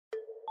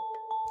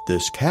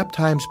This Cap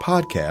Times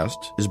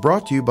podcast is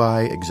brought to you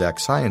by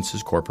Exact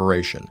Sciences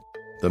Corporation,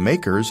 the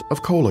makers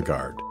of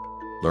Cologuard.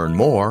 Learn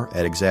more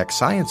at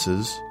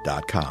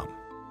exactsciences.com.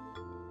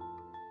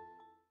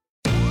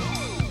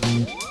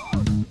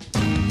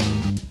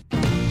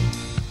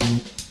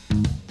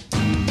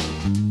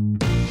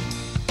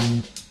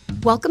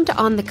 Welcome to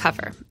On the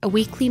Cover, a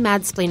weekly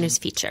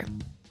Madsplainers feature.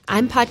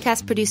 I'm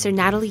podcast producer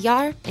Natalie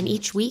Yar, and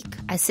each week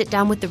I sit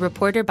down with the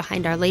reporter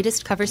behind our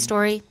latest cover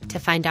story to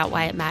find out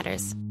why it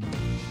matters.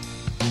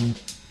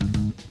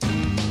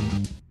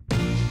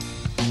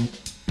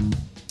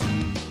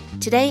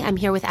 Today I'm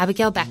here with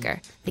Abigail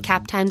Becker, the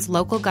Cap Times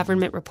local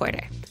government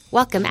reporter.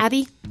 Welcome,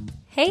 Abby.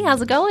 Hey,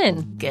 how's it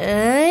going?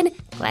 Good.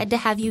 Glad to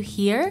have you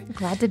here.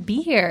 Glad to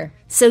be here.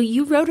 So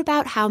you wrote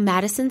about how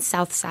Madison's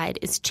South Side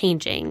is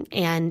changing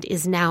and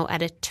is now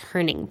at a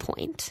turning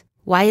point.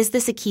 Why is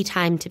this a key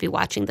time to be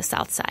watching the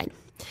South Side?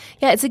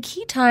 Yeah, it's a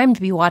key time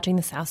to be watching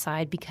the South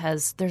Side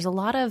because there's a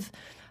lot of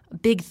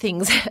big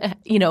things,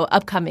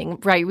 upcoming,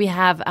 right? We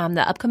have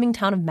the upcoming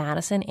town of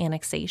Madison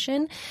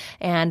annexation,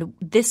 and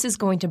this is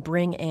going to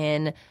bring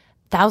in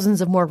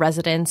thousands of more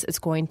residents. It's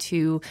going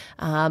to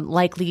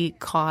likely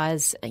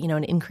cause,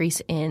 an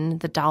increase in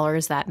the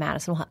dollars that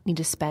Madison will need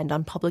to spend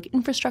on public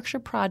infrastructure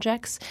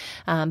projects.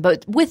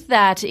 But with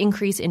that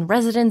increase in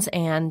residents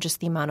and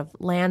just the amount of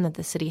land that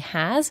the city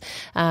has,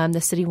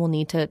 the city will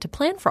need to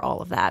plan for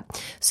all of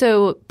that.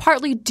 So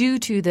partly due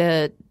to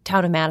the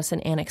Town of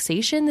Madison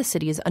annexation, the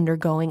city is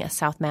undergoing a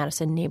South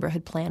Madison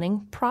neighborhood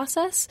planning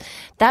process.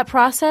 That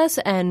process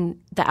and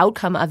the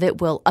outcome of it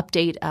will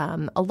update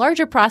a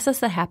larger process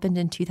that happened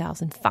in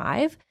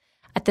 2005.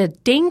 At the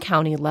Dane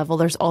County level,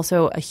 there's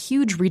also a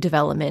huge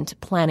redevelopment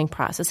planning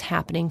process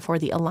happening for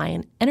the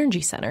Alliant Energy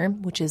Center,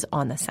 which is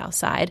on the south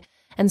side.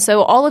 And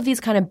so all of these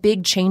kind of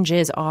big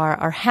changes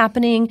are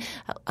happening.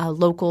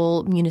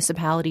 Local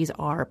municipalities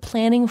are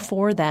planning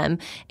for them.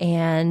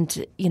 And,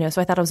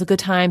 so I thought it was a good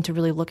time to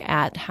really look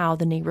at how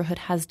the neighborhood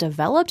has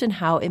developed and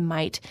how it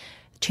might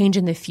change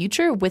in the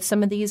future with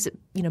some of these,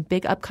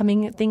 big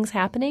upcoming things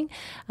happening.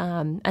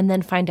 And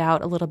then find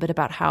out a little bit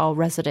about how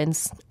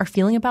residents are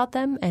feeling about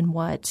them and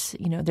what,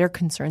 their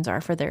concerns are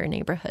for their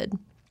neighborhood.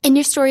 And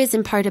your story is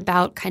in part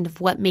about kind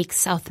of what makes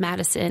South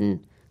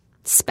Madison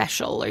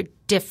special or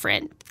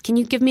different. Can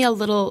you give me a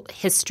little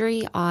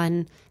history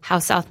on how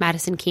South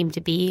Madison came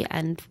to be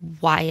and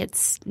why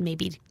it's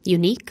maybe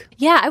unique?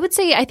 Yeah,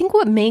 I think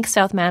what makes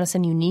South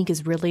Madison unique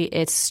is really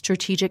its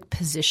strategic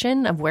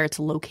position of where it's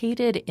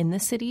located in the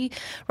city,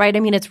 right? I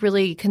mean, it's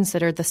really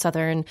considered the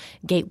southern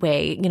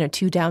gateway,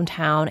 to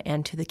downtown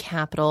and to the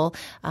capital,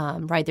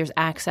 right? There's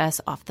access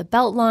off the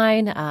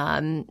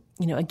Beltline.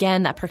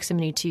 Again, that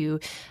proximity to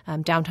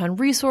downtown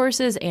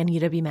resources and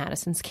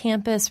UW-Madison's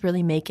campus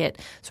really make it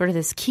sort of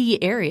this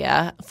key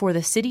area for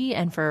the city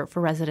and for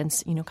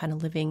residents, kind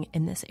of living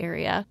in this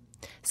area.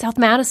 South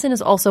Madison is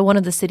also one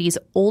of the city's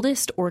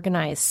oldest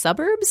organized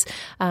suburbs.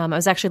 I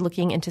was actually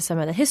looking into some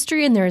of the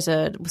history, and there's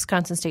a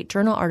Wisconsin State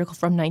Journal article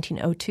from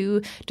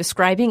 1902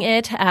 describing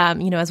it,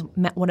 as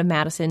one of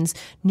Madison's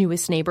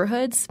newest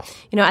neighborhoods.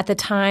 At the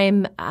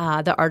time,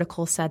 the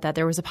article said that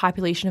there was a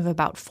population of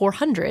about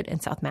 400 in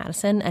South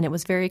Madison, and it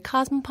was very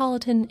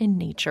cosmopolitan in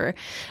nature.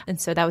 And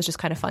so that was just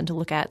kind of fun to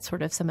look at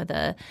sort of some of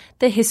the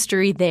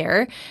history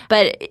there.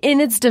 But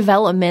in its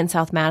development,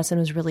 South Madison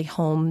was really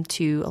home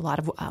to a lot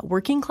of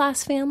working class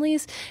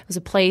families. It was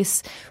a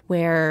place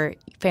where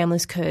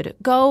families could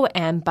go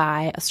and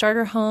buy a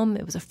starter home.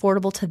 It was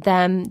affordable to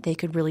them. They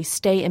could really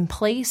stay in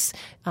place.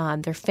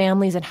 Their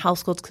families and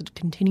households could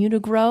continue to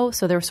grow.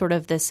 So there was sort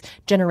of this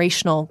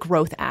generational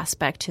growth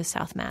aspect to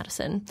South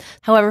Madison.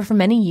 However, for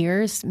many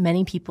years,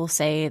 many people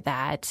say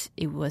that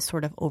it was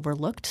sort of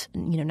overlooked,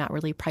 not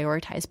really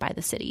prioritized by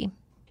the city.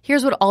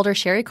 Here's what Alder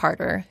Sherry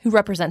Carter, who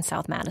represents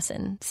South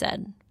Madison,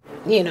 said.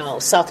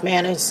 South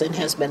Madison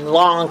has been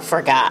long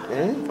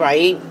forgotten,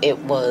 right? It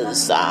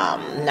was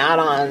not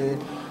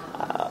on,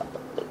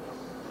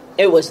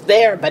 it was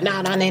there, but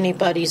not on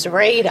anybody's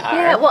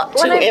radar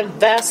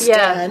invest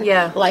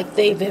in, like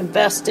they've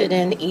invested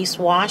in East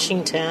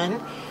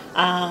Washington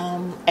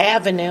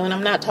Avenue. And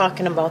I'm not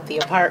talking about the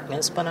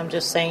apartments, but I'm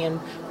just saying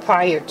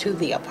prior to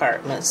the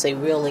apartments, they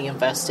really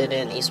invested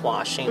in East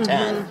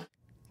Washington. Mm-hmm.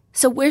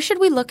 So where should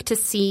we look to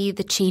see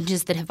the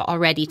changes that have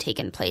already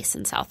taken place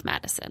in South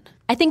Madison?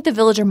 I think the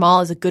Villager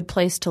Mall is a good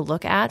place to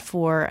look at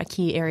for a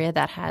key area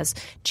that has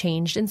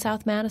changed in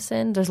South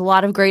Madison. There's a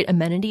lot of great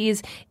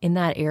amenities in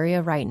that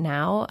area right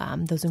now.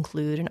 Those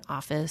include an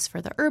office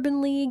for the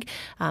Urban League,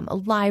 a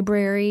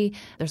library.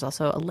 There's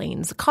also a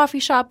Lane's coffee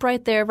shop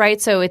right there, right?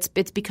 So it's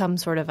become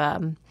sort of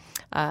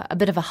a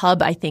bit of a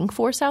hub, I think,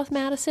 for South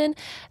Madison.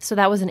 So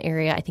that was an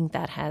area I think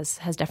that has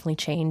definitely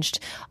changed.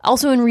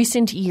 Also, in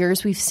recent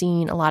years, we've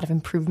seen a lot of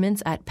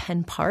improvements at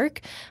Penn Park.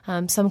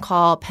 Some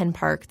call Penn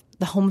Park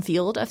the home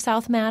field of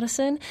South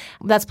Madison.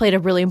 That's played a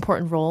really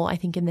important role, I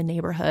think, in the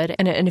neighborhood.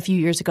 And a few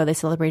years ago, they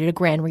celebrated a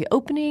grand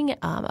reopening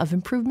of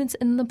improvements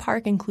in the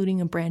park, including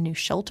a brand new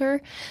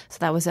shelter. So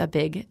that was a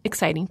big,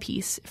 exciting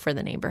piece for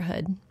the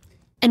neighborhood.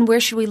 And where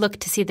should we look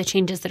to see the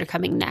changes that are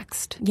coming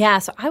next? Yeah,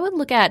 so I would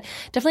look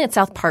definitely at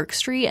South Park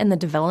Street and the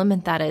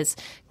development that is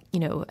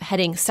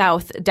heading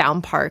south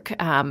down Park.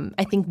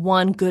 I think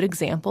one good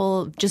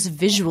example just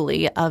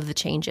visually of the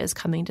changes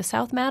coming to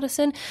South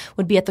Madison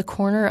would be at the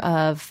corner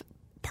of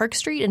Park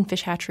Street and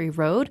Fish Hatchery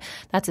Road.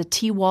 That's a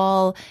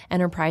T-Wall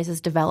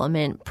Enterprises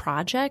development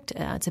project.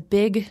 It's a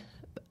big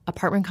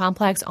apartment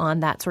complex on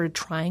that sort of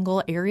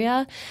triangle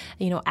area,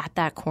 at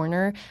that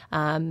corner.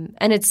 And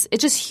it's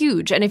just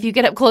huge. And if you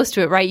get up close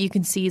to it, right, you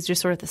can see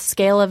just sort of the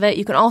scale of it.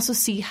 You can also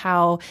see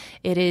how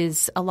it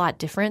is a lot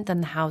different than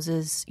the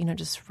houses,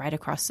 just right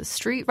across the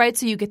street, right?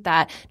 So you get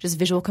that just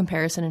visual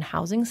comparison in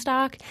housing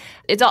stock.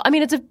 It's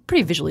a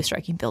pretty visually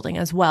striking building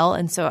as well.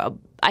 And so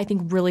I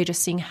think really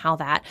just seeing how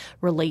that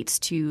relates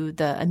to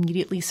the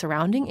immediately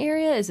surrounding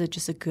area is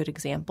just a good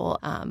example.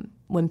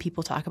 When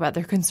people talk about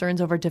their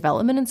concerns over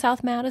development in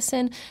South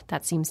Madison,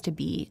 that seems to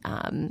be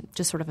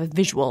just sort of a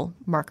visual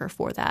marker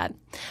for that.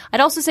 I'd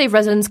also say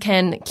residents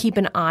can keep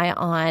an eye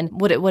on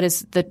what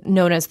is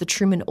known as the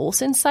Truman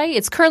Olson site.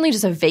 It's currently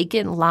just a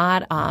vacant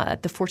lot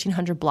at the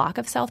 1400 block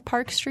of South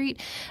Park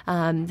Street.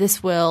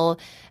 This will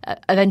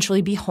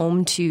eventually be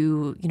home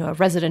to a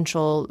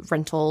residential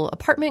rental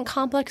apartment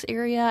complex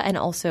area and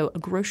also a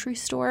grocery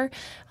store.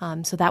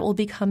 So that will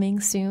be coming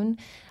soon.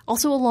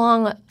 Also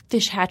along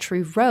Fish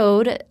Hatchery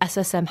Road,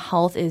 SSM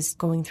Health is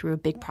going through a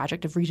big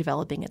project of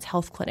redeveloping its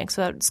health clinic.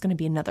 So that's going to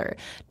be another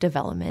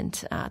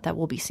development that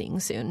we'll be seeing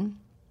soon.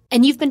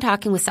 And you've been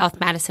talking with South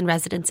Madison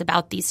residents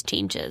about these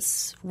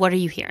changes. What are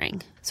you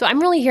hearing? So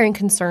I'm really hearing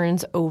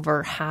concerns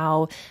over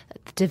how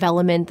the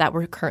development that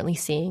we're currently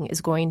seeing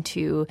is going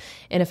to,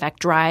 in effect,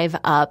 drive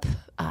up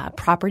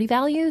property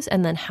values,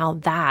 and then how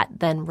that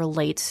then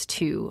relates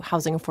to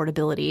housing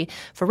affordability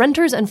for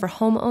renters and for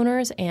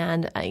homeowners,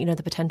 and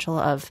the potential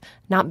of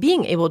not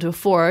being able to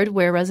afford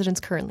where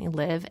residents currently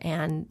live,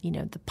 and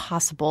the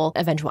possible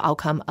eventual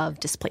outcome of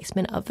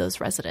displacement of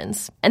those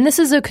residents. And this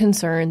is a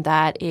concern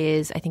that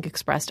is, I think,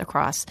 expressed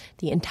across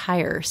the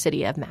entire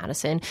city of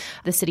Madison.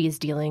 The city is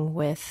dealing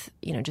with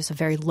just a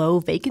very low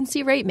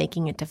vacancy rate,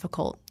 making it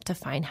difficult to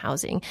find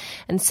housing.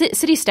 And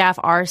city staff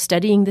are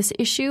studying this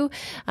issue.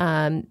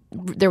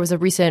 There was a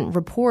recent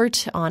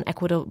report on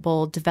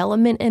equitable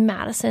development in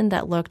Madison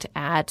that looked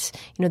at,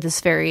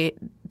 this very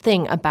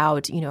thing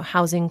about,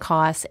 housing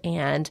costs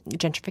and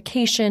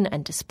gentrification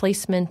and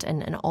displacement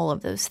and all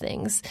of those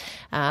things.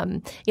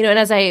 And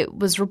as I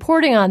was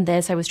reporting on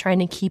this, I was trying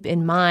to keep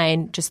in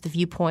mind just the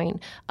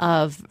viewpoint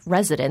of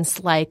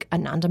residents like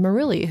Ananda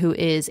Murilli, who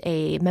is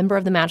a member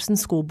of the Madison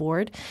School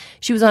Board.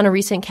 She was on a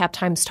recent Cap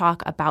Times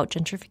talk about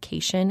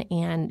gentrification,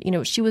 and,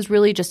 she was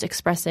really just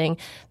expressing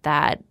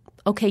that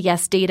okay,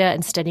 yes, data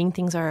and studying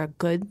things are a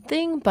good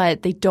thing,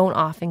 but they don't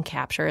often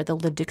capture the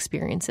lived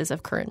experiences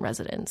of current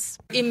residents.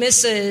 It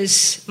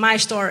misses my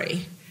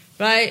story,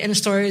 right? And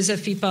stories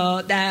of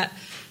people that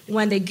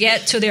when they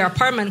get to their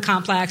apartment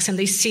complex and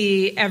they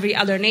see every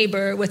other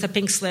neighbor with a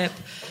pink slip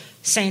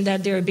saying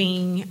that they're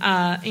being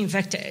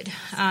evicted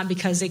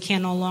because they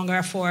can no longer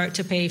afford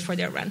to pay for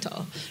their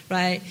rental,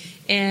 right?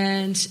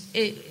 And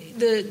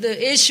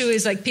the issue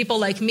is like people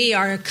like me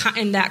are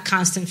in that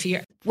constant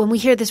fear. When we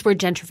hear this word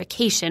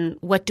gentrification,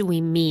 what do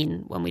we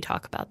mean when we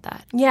talk about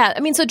that? Yeah,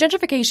 so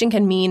gentrification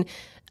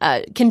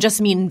can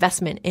just mean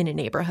investment in a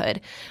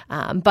neighborhood.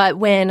 But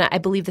when I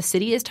believe the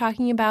city is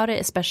talking about it,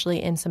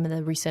 especially in some of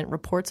the recent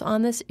reports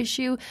on this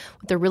issue,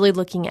 what they're really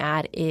looking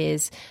at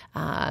is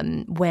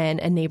when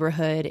a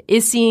neighborhood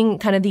is seeing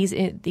kind of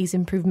these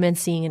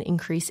improvements, seeing an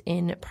increase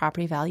in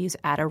property values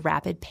at a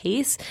rapid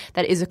pace,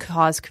 that is a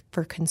cause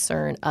for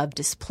concern of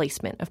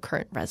displacement of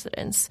current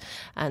residents.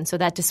 And so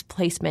that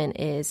displacement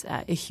is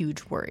a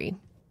huge worry.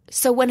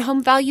 So when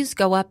home values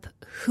go up,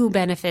 who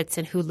benefits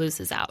and who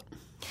loses out?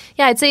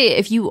 Yeah, I'd say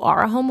if you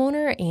are a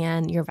homeowner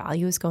and your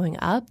value is going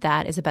up,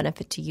 that is a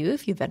benefit to you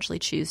if you eventually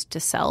choose to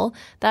sell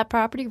that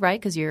property, right?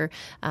 Because you're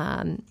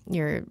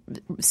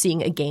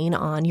seeing a gain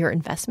on your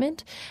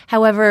investment.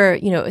 However,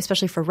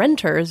 especially for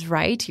renters,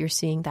 right, you're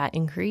seeing that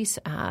increase.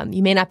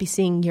 You may not be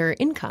seeing your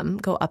income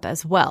go up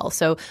as well.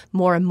 So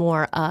more and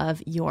more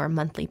of your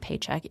monthly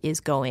paycheck is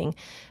going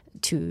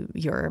to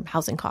your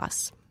housing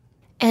costs.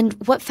 And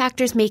what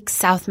factors make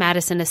South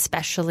Madison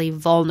especially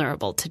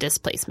vulnerable to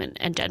displacement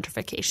and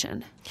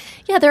gentrification?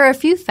 Yeah, there are a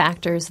few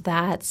factors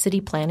that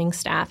city planning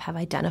staff have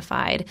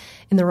identified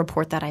in the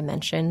report that I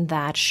mentioned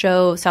that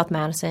show South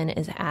Madison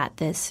is at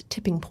this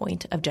tipping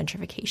point of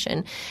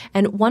gentrification.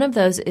 And one of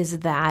those is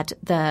that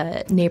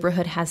the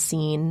neighborhood has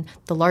seen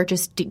the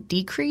largest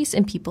decrease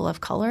in people of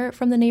color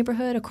from the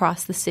neighborhood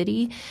across the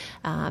city.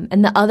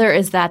 And the other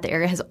is that the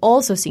area has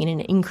also seen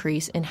an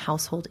increase in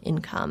household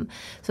income.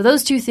 So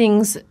those two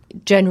things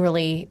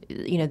generally,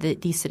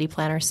 these city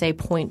planners say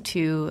point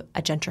to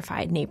a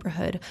gentrified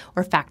neighborhood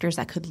or factors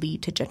that could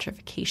lead to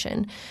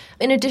gentrification.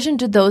 In addition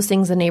to those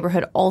things, the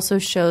neighborhood also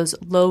shows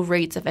low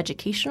rates of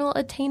educational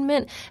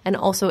attainment and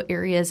also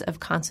areas of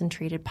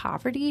concentrated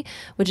poverty,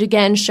 which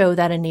again show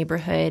that a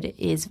neighborhood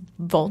is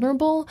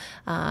vulnerable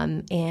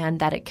and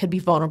that it could be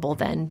vulnerable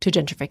then to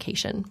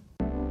gentrification.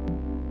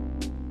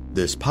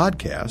 This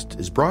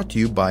podcast is brought to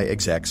you by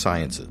Exact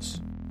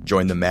Sciences.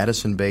 Join the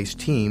Madison-based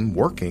team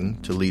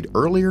working to lead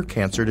earlier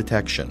cancer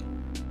detection.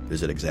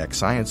 Visit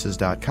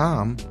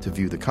exactsciences.com to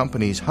view the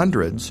company's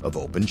hundreds of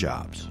open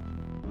jobs.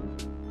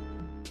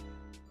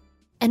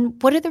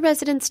 And what are the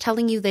residents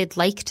telling you they'd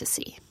like to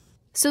see?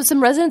 So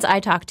some residents I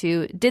talked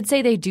to did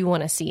say they do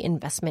want to see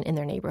investment in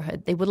their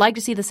neighborhood. They would like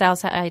to see the South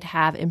Side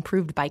have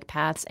improved bike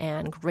paths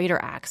and greater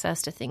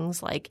access to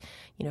things like,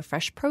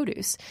 fresh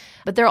produce.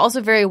 But they're also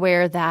very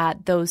aware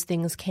that those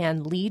things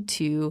can lead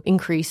to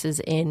increases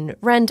in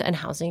rent and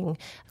housing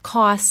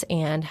costs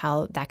and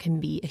how that can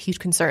be a huge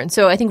concern.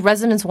 So I think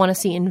residents want to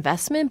see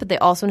investment, but they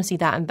also want to see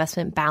that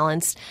investment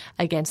balanced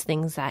against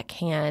things that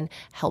can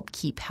help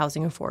keep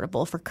housing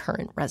affordable for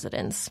current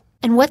residents.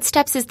 And what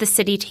steps is the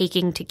city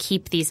taking to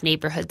keep these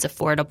neighborhoods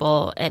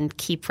affordable and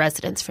keep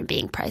residents from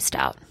being priced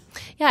out?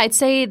 Yeah, I'd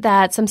say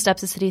that some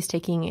steps the city is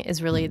taking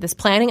is really this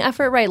planning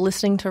effort, right?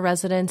 Listening to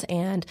residents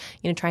and,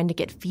 trying to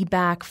get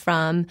feedback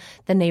from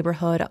the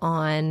neighborhood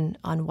on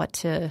what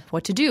to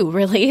do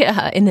really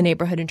in the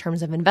neighborhood in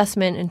terms of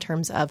investment, in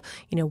terms of,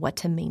 what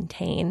to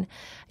maintain.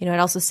 I'd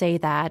also say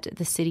that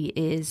the city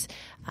is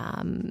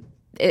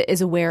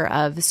aware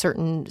of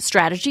certain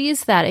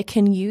strategies that it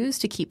can use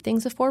to keep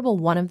things affordable.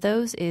 One of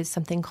those is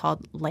something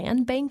called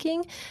land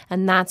banking,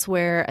 and that's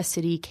where a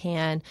city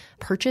can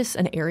purchase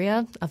an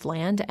area of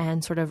land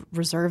and sort of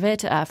reserve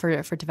it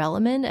for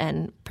development,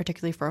 and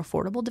particularly for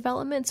affordable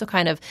development. So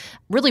kind of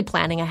really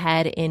planning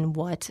ahead in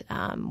what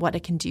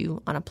it can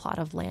do on a plot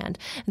of land.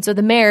 And so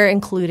the mayor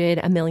included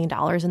 $1 million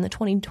in the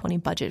 2020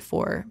 budget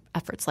for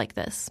efforts like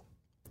this.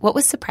 What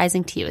was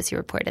surprising to you as you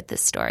reported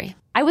this story?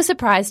 I was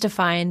surprised to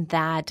find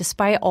that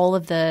despite all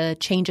of the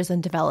changes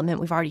and development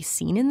we've already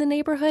seen in the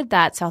neighborhood,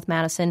 that South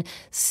Madison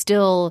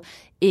still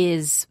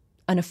is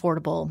an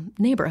affordable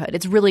neighborhood.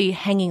 It's really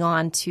hanging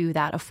on to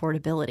that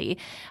affordability.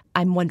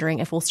 I'm wondering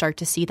if we'll start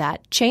to see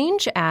that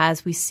change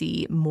as we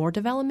see more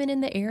development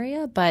in the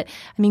area. But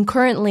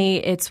currently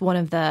it's one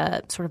of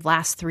the sort of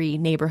last three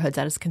neighborhoods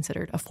that is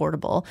considered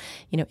affordable,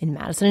 in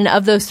Madison. And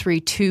of those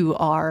three, two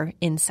are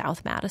in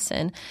South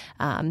Madison.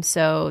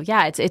 So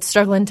yeah, it's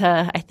struggling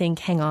to, I think,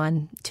 hang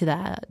on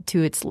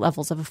to its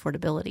levels of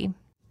affordability.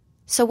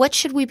 So what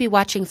should we be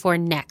watching for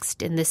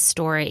next in this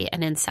story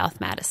and in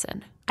South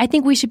Madison? I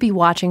think we should be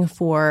watching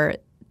for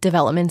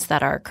developments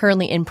that are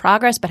currently in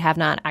progress but have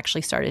not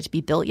actually started to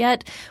be built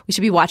yet. We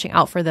should be watching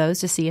out for those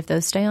to see if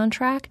those stay on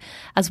track,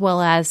 as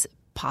well as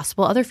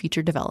possible other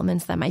future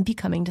developments that might be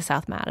coming to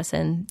South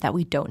Madison that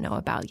we don't know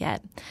about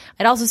yet.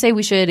 I'd also say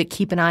we should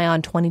keep an eye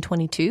on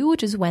 2022,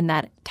 which is when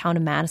that Town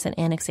of Madison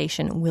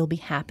annexation will be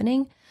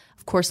happening.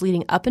 Of course,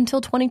 leading up until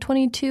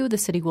 2022, the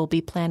city will be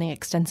planning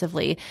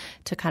extensively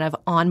to kind of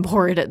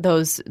onboard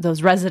those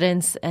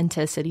residents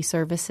into city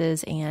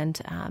services, and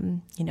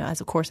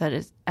as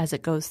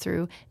it goes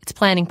through its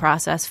planning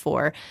process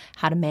for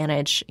how to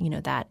manage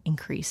that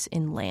increase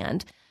in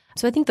land.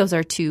 So I think those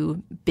are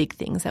two big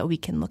things that we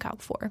can look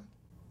out for.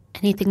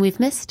 Anything we've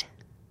missed?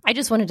 I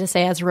just wanted to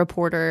say, as a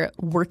reporter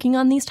working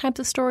on these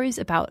types of stories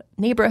about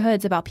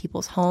neighborhoods, about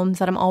people's homes,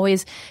 that I'm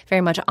always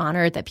very much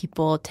honored that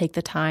people take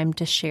the time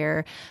to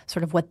share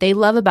sort of what they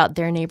love about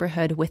their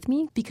neighborhood with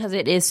me, because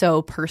it is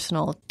so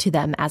personal to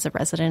them as a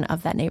resident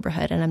of that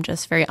neighborhood. And I'm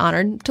just very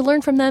honored to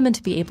learn from them and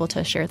to be able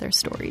to share their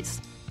stories.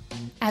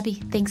 Abby,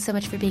 thanks so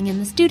much for being in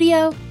the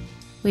studio.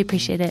 We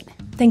appreciate it.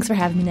 Thanks for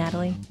having me,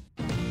 Natalie.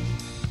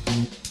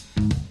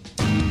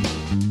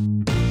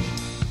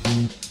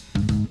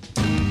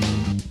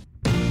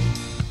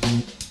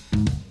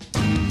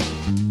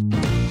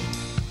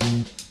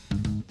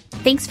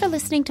 Thanks for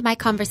listening to my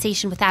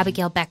conversation with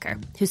Abigail Becker,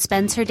 who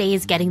spends her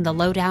days getting the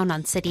lowdown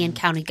on city and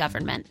county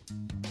government.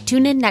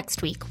 Tune in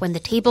next week when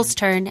the tables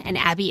turn and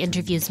Abby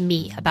interviews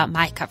me about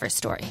my cover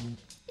story.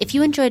 If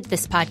you enjoyed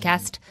this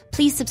podcast,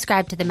 please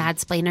subscribe to the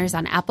Madsplainers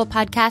on Apple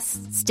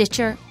Podcasts,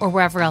 Stitcher, or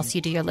wherever else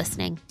you do your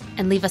listening,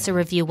 and leave us a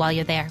review while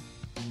you're there.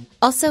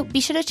 Also, be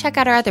sure to check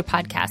out our other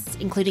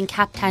podcasts, including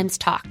Cap Times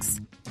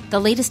Talks. The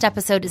latest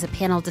episode is a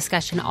panel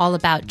discussion all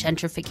about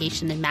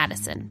gentrification in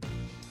Madison.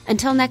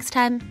 Until next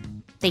time,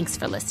 thanks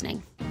for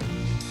listening.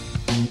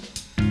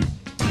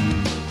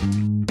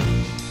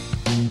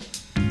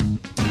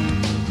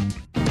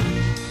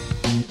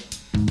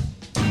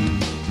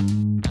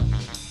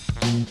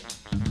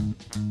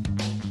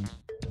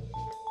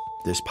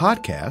 This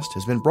podcast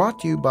has been brought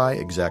to you by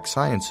Exact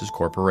Sciences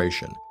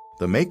Corporation,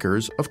 the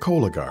makers of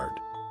Cologuard.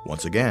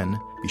 Once again,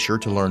 be sure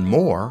to learn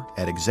more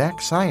at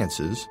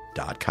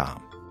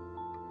exactsciences.com.